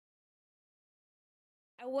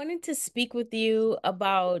I wanted to speak with you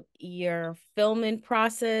about your filming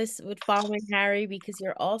process with Following Harry because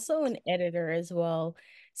you're also an editor as well.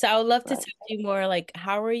 So I would love to talk Right. to you more like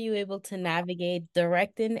how are you able to navigate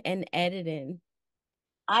directing and editing?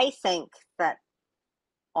 I think that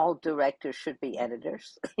all directors should be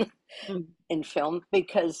editors Mm. in film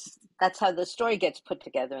because that's how the story gets put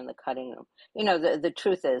together in the cutting room. The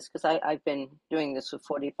truth is, because I've been doing this for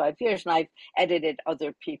 45 years and I've edited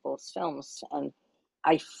other people's films, and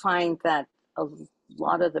I find that a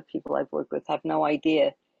lot of the people I've worked with have no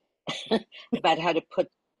idea about how to put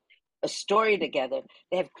a story together.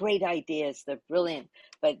 They have great ideas, they're brilliant,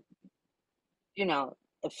 but you know,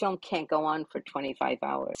 a film can't go on for 25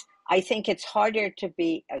 hours. I think it's harder to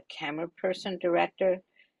be a camera person director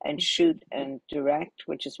and shoot and direct,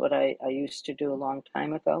 which is what I used to do a long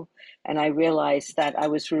time ago. And I realized that I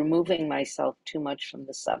was removing myself too much from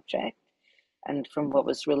the subject and from what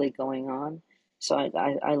was really going on. So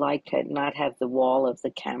I like to not have the wall of the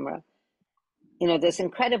camera. There's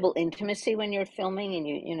incredible intimacy when you're filming,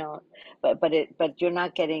 and but you're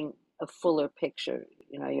not getting a fuller picture.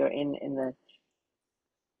 You're in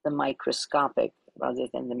the microscopic rather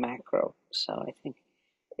than the macro. So I think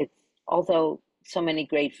it's, although so many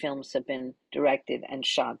great films have been directed and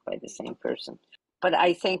shot by the same person. But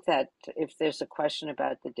I think that if there's a question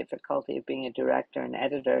about the difficulty of being a director and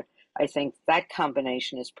editor, I think that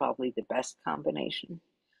combination is probably the best combination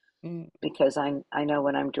Mm. because I know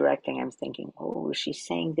when I'm directing, I'm thinking, oh, she's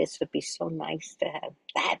saying this would be so nice to have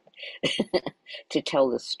that to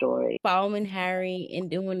tell the story. Following Harry and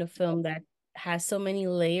doing a film that has so many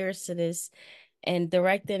layers to this and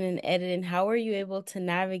directing and editing, how are you able to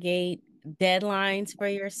navigate deadlines for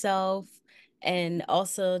yourself and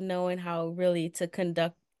also knowing how really to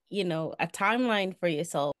conduct, a timeline for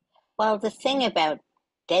yourself? Well, the thing about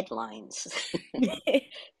deadlines,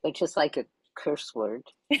 which is like a curse word,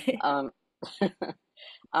 um,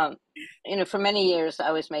 um, for many years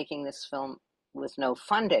I was making this film with no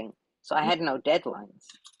funding, so I had no deadlines.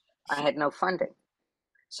 I had no funding,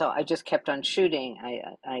 so I just kept on shooting.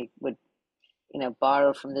 I would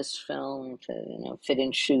borrow from this film to fit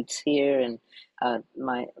in shoots here, and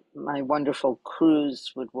my wonderful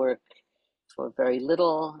crews would work for very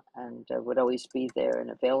little and would always be there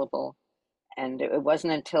and available. And it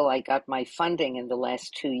wasn't until I got my funding in the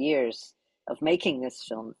last 2 years of making this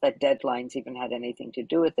film that deadlines even had anything to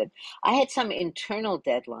do with it. I had some internal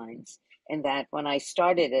deadlines in that when I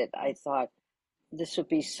started it, I thought this would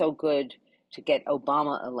be so good to get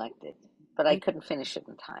Obama elected, but I couldn't finish it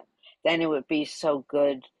in time. Then it would be so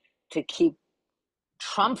good to keep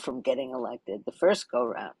Trump from getting elected the first go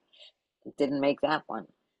round. It didn't make that one.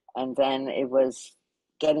 And then it was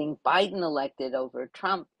getting Biden elected over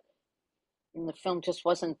Trump, and the film just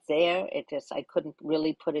wasn't there. I couldn't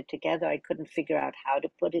really put it together. I couldn't figure out how to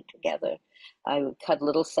put it together. I would cut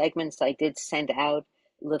little segments. I did send out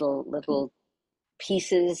little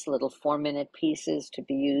pieces, little 4-minute pieces to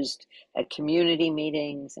be used at community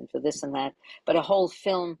meetings and for this and that. But a whole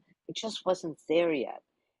film, it just wasn't there yet.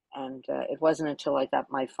 And it wasn't until I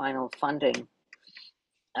got my final funding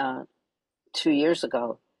uh, 2 years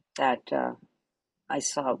ago that I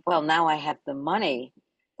saw, well, now I have the money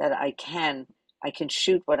that I can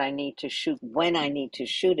shoot what I need to shoot when I need to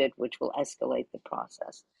shoot it, which will escalate the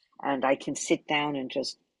process. And I can sit down and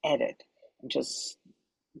just edit and just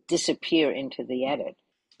disappear into the edit.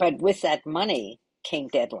 But with that money came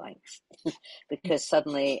deadlines because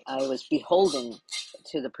suddenly I was beholden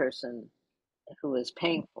to the person who was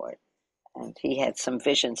paying for it. And he had some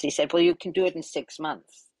visions. He said, well, you can do it in 6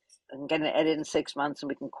 months. I can get an edit in 6 months and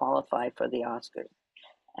we can qualify for the Oscars.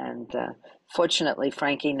 And fortunately,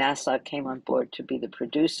 Frankie Nassau came on board to be the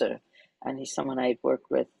producer, and he's someone I'd worked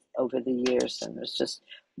with over the years, and it was just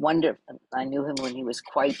wonderful. I knew him when he was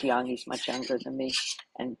quite young. He's much younger than me,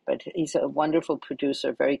 but he's a wonderful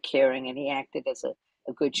producer, very caring, and he acted as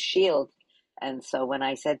a good shield. And so when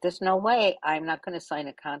I said, "There's no way I'm not going to sign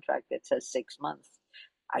a contract that says 6 months,"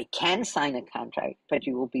 I can sign a contract, but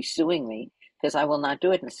you will be suing me because I will not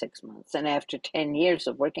do it in 6 months. And after 10 years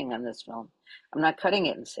of working on this film, I'm not cutting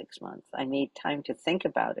it in 6 months. I need time to think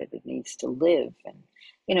about it. It needs to live. And,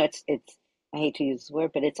 I hate to use the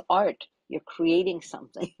word, but it's art. You're creating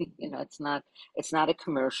something. It's not a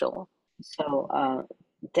commercial. So,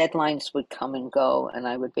 deadlines would come and go, and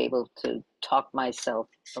I would be able to talk myself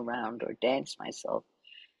around or dance myself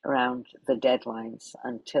around the deadlines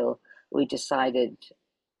until we decided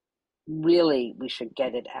really we should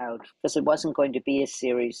get it out because it wasn't going to be a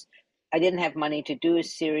series. I didn't have money to do a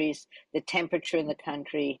series. The temperature in the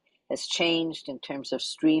country has changed in terms of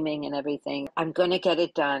streaming and everything. I'm going to get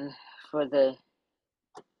it done for the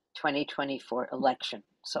 2024 election.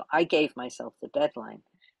 So I gave myself the deadline.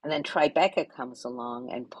 And then Tribeca comes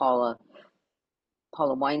along, and Paula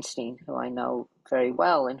Weinstein, who I know very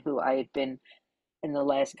well and who I had been in the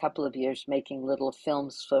last couple of years making little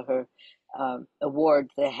films for her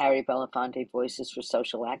award, the Harry Belafonte Voices for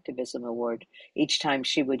Social Activism Award. Each time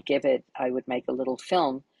she would give it, I would make a little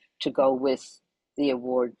film to go with the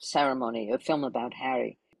award ceremony, a film about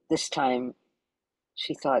Harry. This time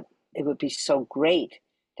she thought it would be so great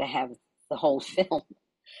to have the whole film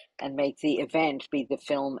and make the event be the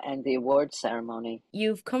film and the award ceremony.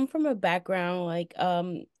 You've come from a background like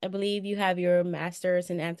I believe you have your master's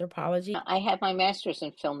in anthropology. I have my master's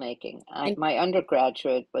in filmmaking. And My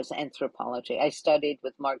undergraduate was anthropology. I studied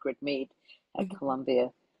with Margaret Mead at Mhm.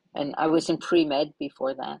 Columbia, and I was in pre-med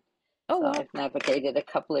before that. Oh So wow. I've navigated a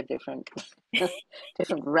couple of different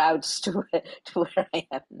different routes to where I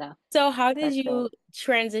am now. So how did But you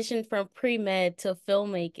transition from pre-med to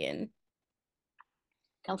filmmaking?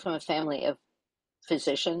 come from a family of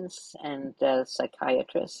physicians and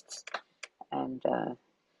psychiatrists, and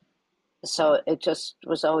so it just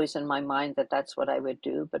was always in my mind that that's what I would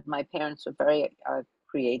do. But my parents were very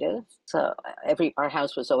creative, so every our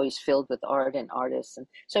house was always filled with art and artists, and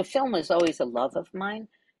so film was always a love of mine.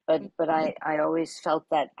 But I always felt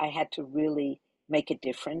that I had to really make a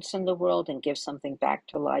difference in the world and give something back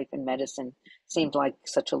to life, and medicine seemed like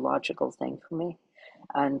such a logical thing for me.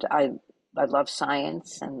 And I love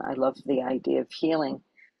science and I love the idea of healing,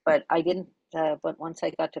 but I didn't. But once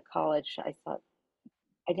I got to college, I thought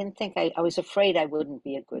I didn't think I was afraid I wouldn't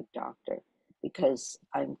be a good doctor because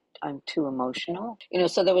I'm too emotional.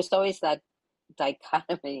 So there was always that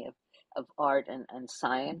dichotomy of art and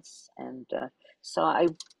science. And so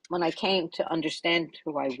when I came to understand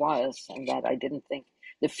who I was and that I didn't think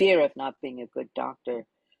the fear of not being a good doctor,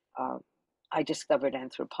 uh, I discovered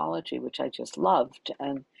anthropology, which I just loved.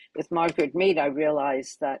 And with Margaret Mead, I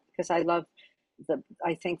realized that because I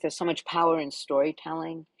think there's so much power in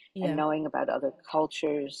storytelling and Yeah. knowing about other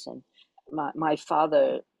cultures. And my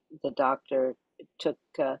father, the doctor, took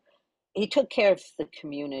he took care of the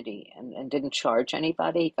community and didn't charge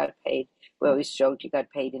anybody. He got paid. We always joked he got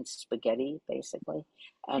paid in spaghetti, basically.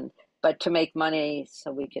 And but to make money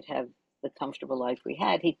so we could have the comfortable life we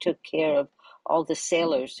had, he took care of all the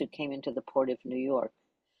sailors who came into the port of New York.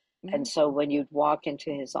 And Mhm. so when you'd walk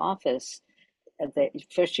into his office,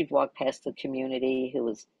 first you'd walk past the community who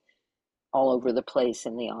was all over the place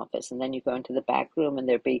in the office. And then you go into the back room and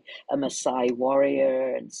there'd be a Maasai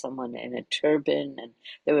warrior and someone in a turban. And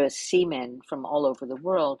there were seamen from all over the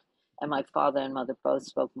world. And my father and mother both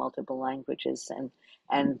spoke multiple languages.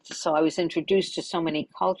 And so I was introduced to so many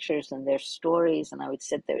cultures and their stories. And I would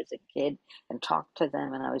sit there as a kid and talk to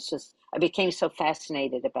them. And I became so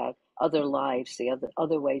fascinated about other lives, the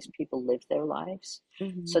other ways people live their lives.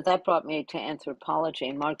 So Mhm. that brought me to anthropology.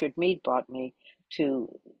 And Margaret Mead brought me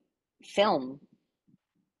to film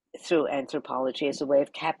through anthropology as a way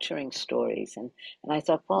of capturing stories. And I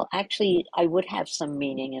thought, well, actually, I would have some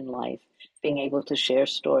meaning in life, being able to share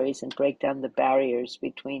stories and break down the barriers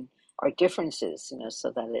between our differences, so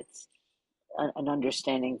that it's an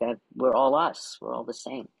understanding that we're all us, we're all the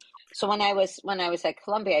same. So when I was at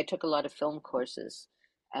Columbia, I took a lot of film courses,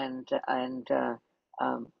 and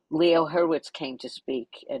Leo Hurwitz came to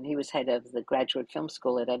speak, and he was head of the graduate film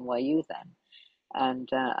school at NYU then. And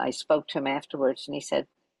I spoke to him afterwards, and he said,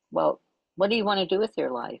 "Well, what do you want to do with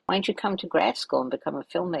your life? Why don't you come to grad school and become a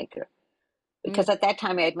filmmaker?" Mm. Because at that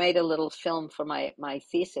time I had made a little film for my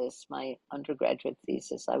thesis, my undergraduate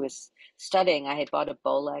thesis. I was studying, I had bought a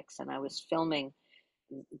Bolex, and I was filming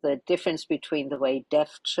the difference between the way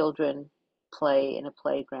deaf children play in a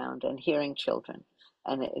playground and hearing children.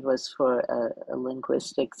 And it was for a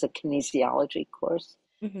linguistics, a kinesiology course.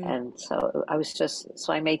 Mhm. And so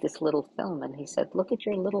so I made this little film, and he said, "Look at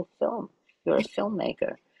your little film. You're a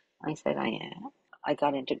filmmaker." I said, "I am." I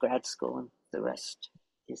got into grad school, and the rest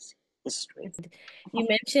is history. You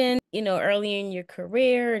mentioned, early in your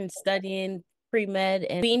career and studying pre-med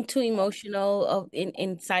and being too emotional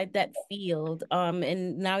inside that field.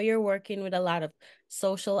 And now you're working with a lot of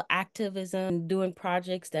social activism, doing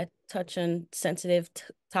projects that touch on sensitive t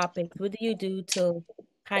topics. What do you do to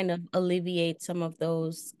kind of alleviate some of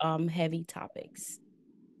those heavy topics?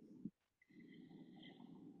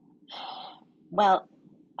 Well,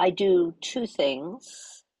 I do two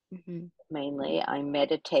things Hmm. mainly. I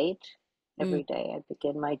meditate Mm, every day. I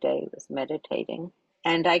begin my day with meditating,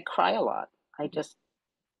 and I cry a lot. I just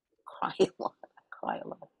cry a lot. I cry a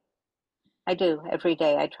lot. I do every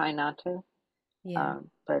day. I try not to, yeah.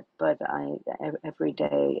 but I every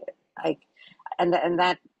day I and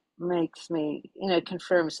that makes me,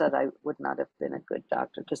 confirms that I would not have been a good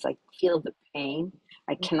doctor because I feel the pain.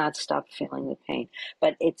 I cannot stop feeling the pain.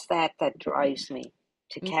 But it's that drives me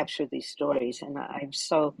to Mm-hmm. capture these stories. And I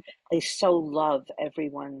so love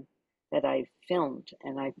everyone that I've filmed,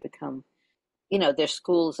 and I've become, there's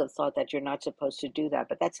schools of thought that you're not supposed to do that,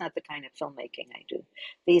 but that's not the kind of filmmaking I do.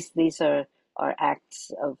 These are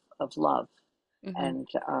acts of love, Mm-hmm. and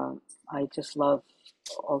I just love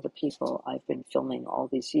all the people I've been filming all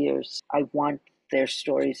these years. I want their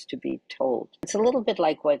stories to be told. It's a little bit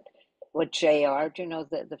like what JR, do you know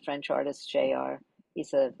the French artist JR?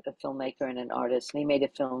 He's a filmmaker and an artist, and he made a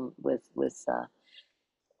film with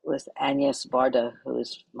Agnes Varda, who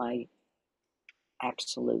is my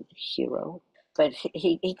absolute hero. But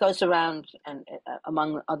he goes around and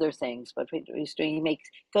among other things, but he's doing he makes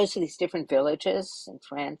goes to these different villages in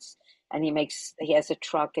France, and he has a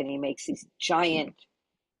truck and he makes these giant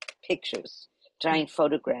pictures, giant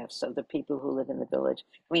photographs of the people who live in the village.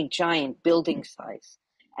 I mean, giant building size.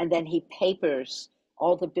 And then he papers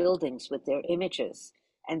all the buildings with their images.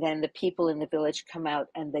 And then the people in the village come out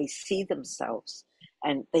and they see themselves.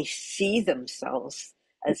 And they see themselves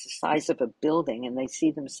as the size of a building, and they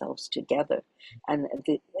see themselves together. And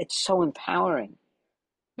it's so empowering.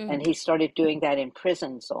 Mm-hmm. And he started doing that in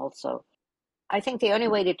prisons also. I think the only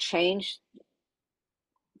way to change,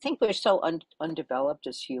 I think we're so undeveloped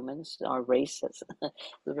as humans. Our race is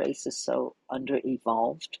the race is so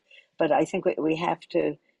under-evolved. But I think we have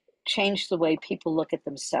to change the way people look at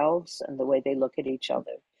themselves and the way they look at each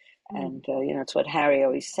other. And it's what Harry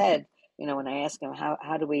always said. When I ask him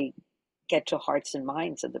how do we get to hearts and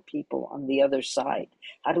minds of the people on the other side?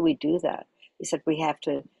 How do we do that? He said we have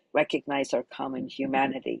to recognize our common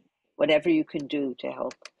humanity. Whatever you can do to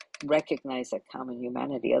help recognize that common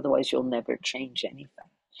humanity, otherwise you'll never change anything.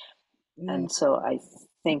 Mm-hmm. And so I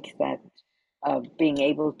think that being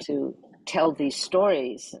able to tell these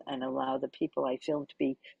stories and allow the people I film to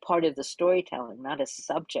be part of the storytelling, not a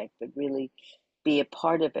subject, but really be a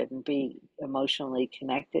part of it and be emotionally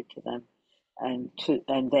connected to them and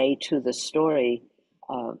they to the story,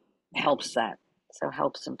 uh, helps that. So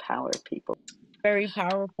helps empower people. Very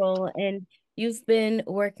powerful. And you've been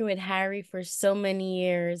working with Harry for so many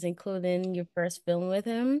years, including your first film with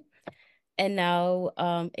him, and now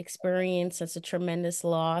experience such a tremendous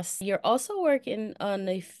loss. You're also working on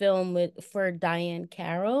a film with for Diane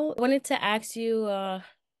Carroll. I wanted to ask you,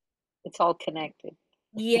 It's all connected.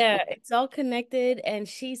 yeah, it's all connected, and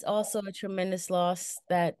she's also a tremendous loss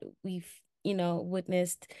that we've,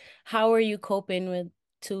 witnessed. How are you coping with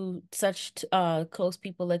to such close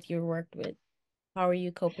people that you worked with? How are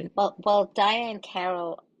you coping? Well, Diane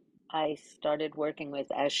Carroll, I started working with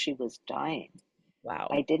as she was dying. I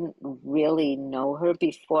Wow. didn't really know her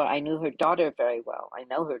before. I knew her daughter very well. I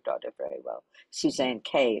know her daughter very well, Suzanne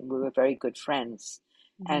Kay, and we were very good friends.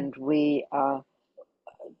 Mhm. And we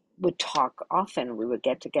would talk often. We would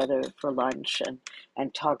get together for lunch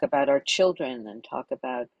and talk about our children and talk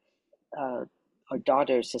about uh, our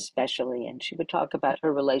daughters, especially. And she would talk about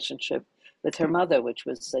her relationship with her mother, which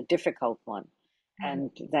was a difficult one. Mhm.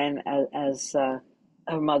 And then as her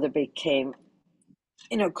mother became,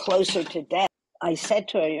 closer to death, I said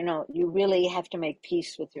to her, you really have to make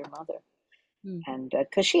peace with your mother. Mhm. And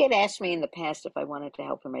because she had asked me in the past if I wanted to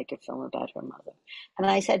help her make a film about her mother. And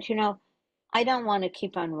I said, I don't want to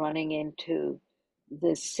keep on running into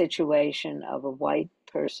this situation of a white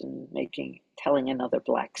person telling another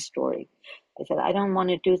black story. I said, I don't want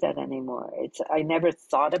to do that anymore. I never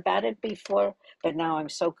thought about it before, but now I'm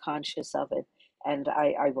so conscious of it, and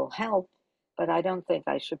I will help, but I don't think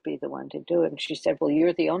I should be the one to do it. And she said, well,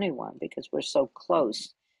 you're the only one because we're so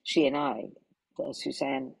close, she and I.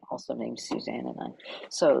 Suzanne, also named Suzanne, and I,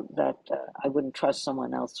 so that I wouldn't trust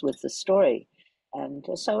someone else with the story. And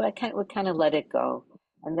so would kind of let it go.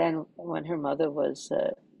 And then when her mother was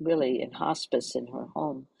really in hospice in her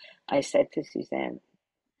home, I said to Suzanne,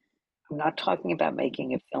 I'm not talking about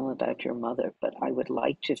making a film about your mother, but I would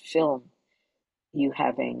like to film you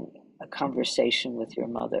having a conversation with your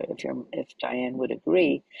mother. If Diane would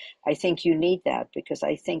agree, I think you need that because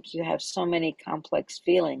I think you have so many complex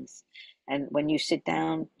feelings. And when you sit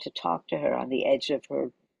down to talk to her on the edge of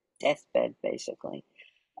her deathbed, basically,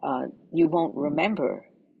 you won't remember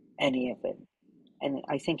any of it. And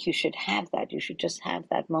I think you should have that. You should just have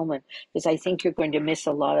that moment because I think you're going to miss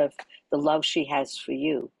a lot of the love she has for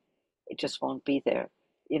you. It just won't be there,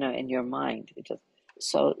 in your mind.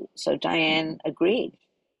 So Diane agreed.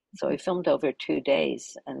 So we filmed over 2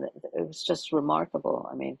 days, and it was just remarkable.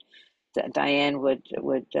 I mean, Diane would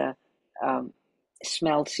um,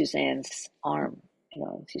 smell Suzanne's arm.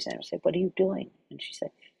 Suzanne would say, "What are you doing?" And she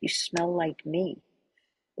said, "You smell like me."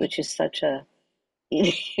 which is such a,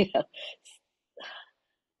 you know,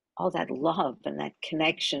 all that love and that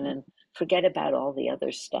connection, and forget about all the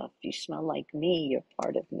other stuff. You smell like me, you're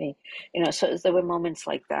part of me. So there were moments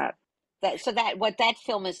like that. That what that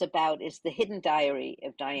film is about is the hidden diary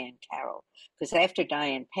of Diane Carroll. Because after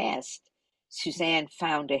Diane passed, Suzanne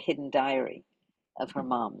found a hidden diary of her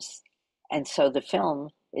mom's. And so the film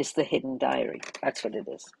is the hidden diary. That's what it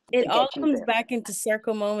is, It to all get you comes there. back into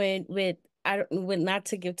circle moment with I don't with not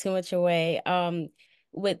to give too much away,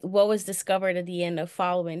 with what was discovered at the end of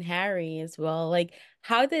following Harry as well. Like,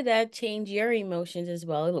 how did that change your emotions as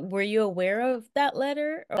well? Were you aware of that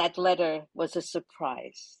letter? That letter was a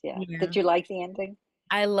surprise. Yeah. Yeah. Did you like the ending?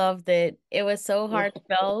 I loved it. It was so Yeah.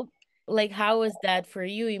 heartfelt. Like, how was that for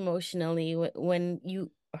you emotionally when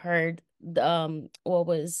you heard what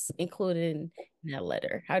was included in that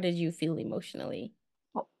letter? How did you feel emotionally?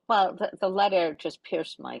 Well, the letter just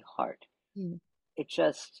pierced my heart. Mm. It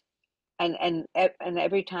just and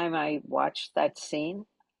every time I watch that scene,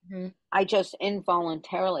 Mhm. I just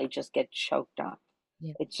involuntarily just get choked up.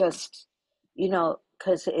 Yeah. It just,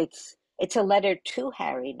 because it's a letter to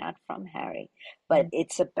Harry, not from Harry, but Mhm.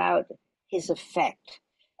 it's about his effect,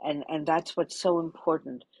 and that's what's so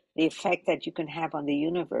important. The effect that you can have on the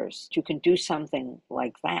universe. You can do something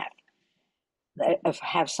like that, of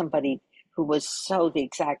have somebody who was so the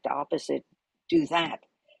exact opposite do that,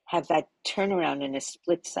 have that turnaround in a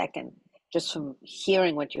split second just from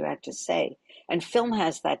hearing what you had to say. And film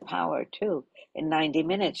has that power too. In 90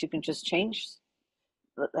 minutes, you can just change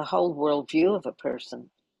the whole worldview of a person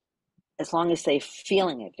as long as they're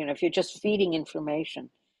feeling it. If you're just feeding information,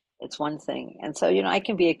 it's one thing. And so, I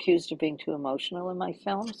can be accused of being too emotional in my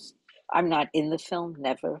films. I'm not in the film,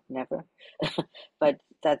 never, never. But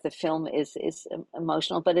that the film is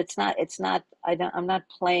emotional, but it's not. I'm not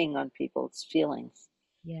playing on people's feelings.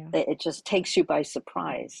 Yeah. It just takes you by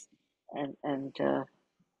surprise, and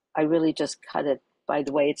I really just cut it by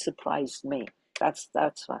the way it surprised me. That's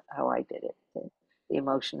how I did it. The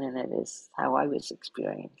emotion in it is how I was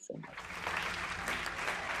experiencing it.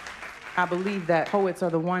 I believe that poets are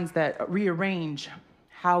the ones that rearrange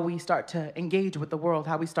how we start to engage with the world,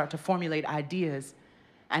 how we start to formulate ideas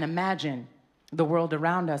and imagine the world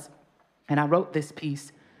around us. And I wrote this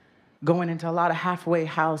piece going into a lot of halfway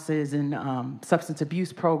houses and substance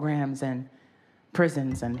abuse programs and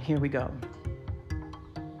prisons, and here we go.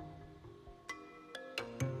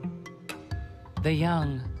 The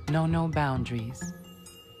young know no boundaries.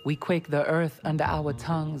 We quake the earth under our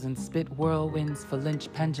tongues and spit whirlwinds for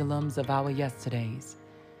lynch pendulums of our yesterdays.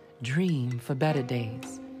 Dream for better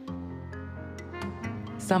days.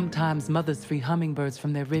 Sometimes mothers free hummingbirds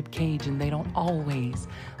from their rib cage and they don't always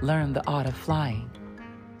learn the art of flying.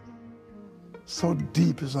 So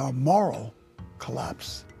deep is our moral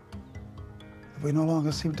collapse that we no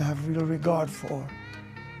longer seem to have real regard for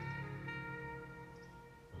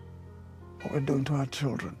what we're doing to our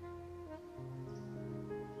children,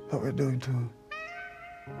 what we're doing to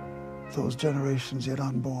those generations yet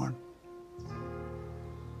unborn.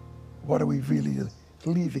 What are we really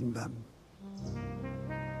leaving them?